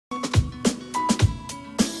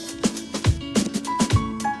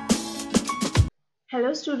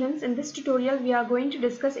Hello students, in this tutorial we are going to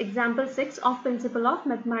discuss example 6 of principle of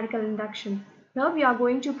mathematical induction. Here we are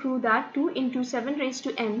going to prove that 2 into 7 raised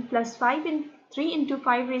to n plus 3 into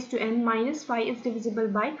 5 raised to n minus 5 is divisible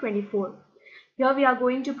by 24. Here we are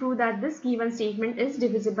going to prove that this given statement is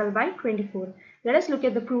divisible by 24. Let us look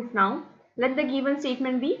at the proof now. Let the given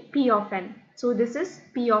statement be P of n. So this is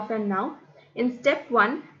P of n now. In step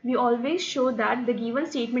 1, we always show that the given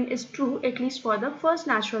statement is true at least for the first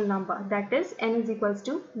natural number, that is n is equals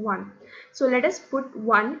to 1. So let us put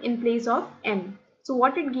 1 in place of n. So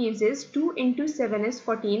what it gives is 2 into 7 is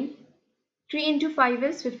 14, 3 into 5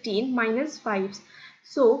 is 15 minus 5.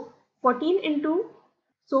 So 14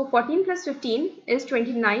 plus 15 is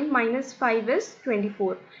 29 minus 5 is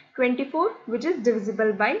 24. 24 which is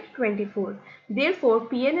divisible by 24. Therefore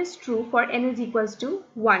Pn is true for n is equals to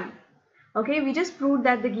 1. Okay, we just proved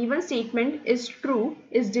that the given statement is true,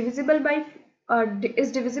 is divisible by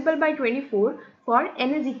 24 for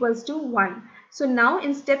n is equals to 1. So now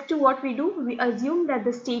in step 2 what we do, we assume that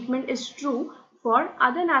the statement is true for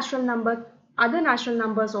other natural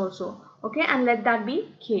numbers also. Okay, and let that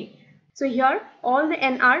be k. So here all the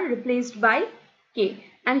n are replaced by k.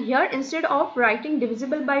 And here instead of writing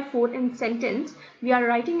divisible by 4 in sentence, we are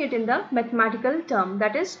writing it in the mathematical term,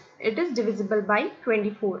 that is it is divisible by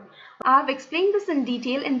 24. I have explained this in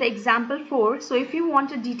detail in the example 4. So if you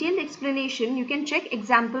want a detailed explanation, you can check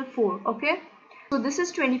example 4. Okay. So this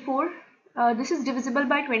is 24. This is divisible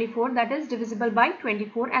by 24. That is divisible by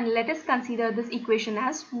 24. And let us consider this equation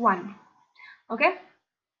as 1. Okay.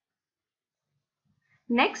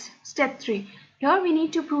 Next, step 3. Here we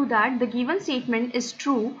need to prove that the given statement is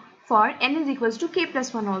true for n is equals to k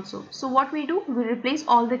plus 1 also. So what we do, we replace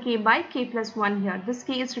all the k by k plus 1 here. This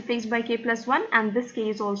k is replaced by k plus 1 and this k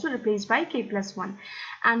is also replaced by k plus 1.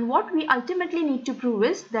 And what we ultimately need to prove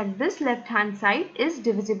is that this left hand side is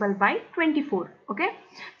divisible by 24. Okay.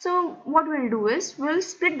 So what we'll do is, we'll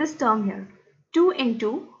split this term here. 2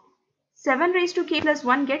 into 7 raised to k plus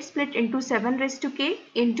 1 gets split into 7 raised to k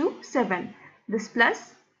into 7. This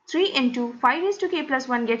plus 3 into 5 raised to k plus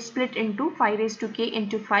 1 gets split into 5 raised to k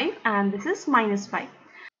into 5, and this is minus 5.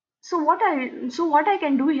 So what I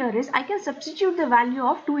can do here is, I can substitute the value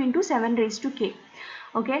of 2 into 7 raised to k.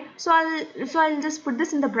 Okay, so I'll just put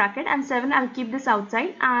this in the bracket, and 7 I'll keep this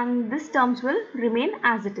outside, and this terms will remain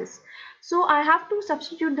as it is. So I have to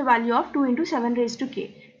substitute the value of 2 into 7 raised to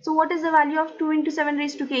k. So what is the value of 2 into 7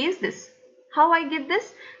 raised to k is this. How I get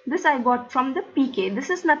this? This I got from the pk. This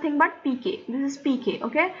is nothing but pk. This is pk.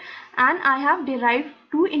 Okay, and I have derived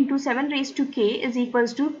 2 into 7 raised to k is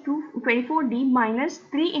equals to 24d minus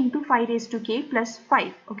 3 into 5 raised to k plus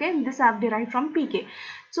 5. Okay, this I have derived from pk.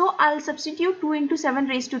 So I'll substitute 2 into 7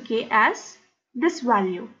 raised to k as this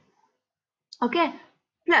value. Okay,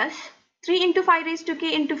 plus 3 into 5 raised to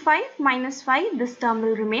k into 5 minus 5. This term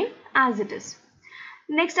will remain as it is.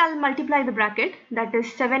 Next, I'll multiply the bracket, that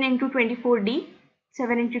is 7 into 24d.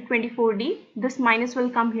 7 into 24d. This minus will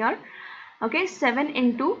come here. Okay, 7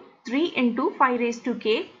 into 3 into 5 raised to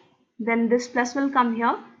k. Then this plus will come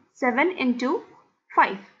here. 7 into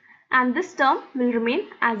 5. And this term will remain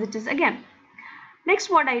as it is again. Next,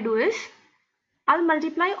 what I do is, I'll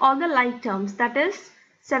multiply all the like terms, that is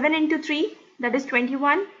 7 into 3, that is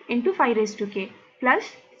 21 into 5 raised to k, plus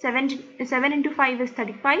 7 into 5 is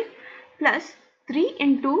 35, plus 3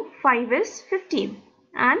 into 5 is 15,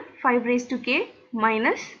 and 5 raised to k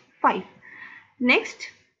minus 5. Next,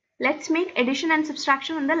 let's make addition and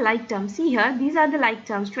subtraction on the like terms. See here, these are the like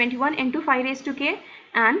terms, 21 into 5 raised to k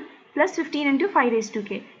and plus 15 into 5 raised to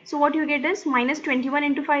k. So what you get is minus 21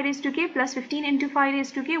 into 5 raised to k plus 15 into 5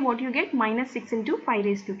 raised to k. What you get? Minus 6 into 5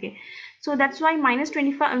 raised to k. So that's why minus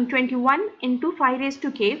 21 into 5 raised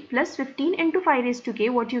to k plus 15 into 5 raised to k.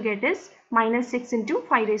 What you get is minus 6 into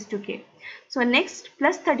 5 raised to k. So next,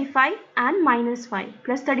 plus 35 and minus 5.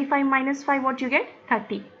 Plus 35 minus 5, what you get?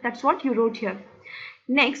 30. That's what you wrote here.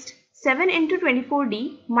 Next, 7 into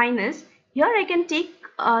 24d minus, here I can take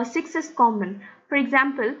 6 as common. For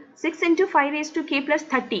example, 6 into 5 raised to k plus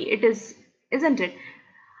 30, it is, isn't it?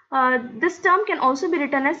 This term can also be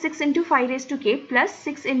written as 6 into 5 raised to k plus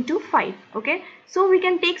 6 into 5. Okay, so we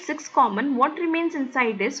can take 6 common. What remains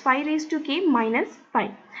inside is 5 raised to k minus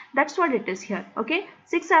 5. That's what it is here. Okay,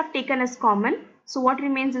 6 I have taken as common. So what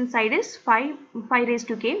remains inside is 5 raised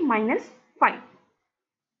to k minus 5.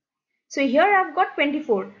 So here I have got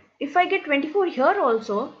 24. If I get 24 here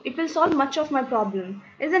also, it will solve much of my problem,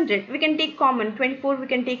 isn't it? We can take common, 24 we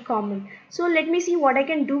can take common. So let me see what I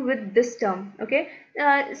can do with this term. Okay,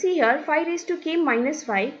 see here, 5 raised to k minus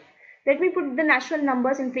 5. Let me put the natural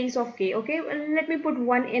numbers in place of k. Okay, let me put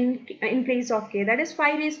 1 in place of k. That is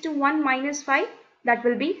 5 raised to 1 minus 5. That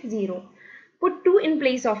will be 0. Put 2 in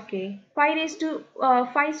place of k. 5 raised to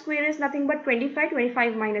 5 square is nothing but 25.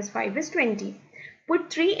 25 minus 5 is 20.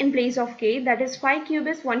 Put 3 in place of k, that is 5 cube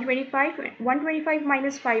is 125. 125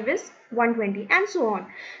 minus 5 is 120, and so on.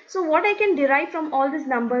 So what I can derive from all these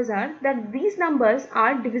numbers are that these numbers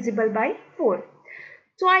are divisible by 4.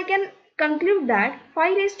 So I can conclude that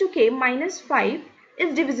 5 raised to k minus 5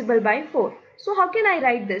 is divisible by 4. So how can I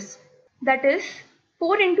write this? That is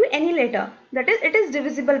 4 into any letter, that is it is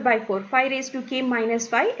divisible by 4. 5 raised to k minus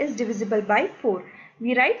 5 is divisible by 4.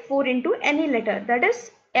 We write 4 into any letter, that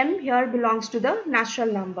is m here belongs to the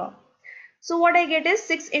natural number. So what I get is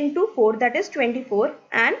 6 into 4, that is 24,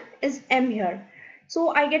 and is m here.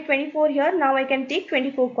 So I get 24 here. Now I can take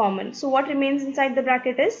 24 common. So what remains inside the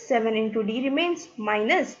bracket is 7 into d remains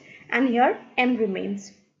minus, and here m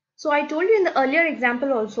remains. So I told you in the earlier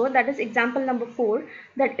example also, that is example number 4,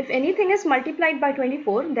 that if anything is multiplied by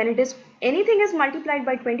 24, then it is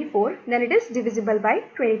divisible by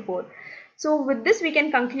 24. So with this we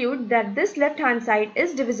can conclude that this left hand side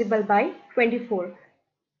is divisible by 24.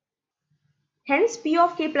 Hence p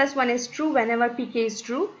of k plus 1 is true whenever pk is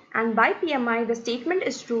true, and by PMI the statement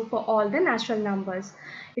is true for all the natural numbers.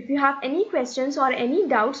 If you have any questions or any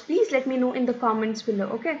doubts, please let me know in the comments below.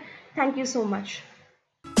 Okay, thank you so much.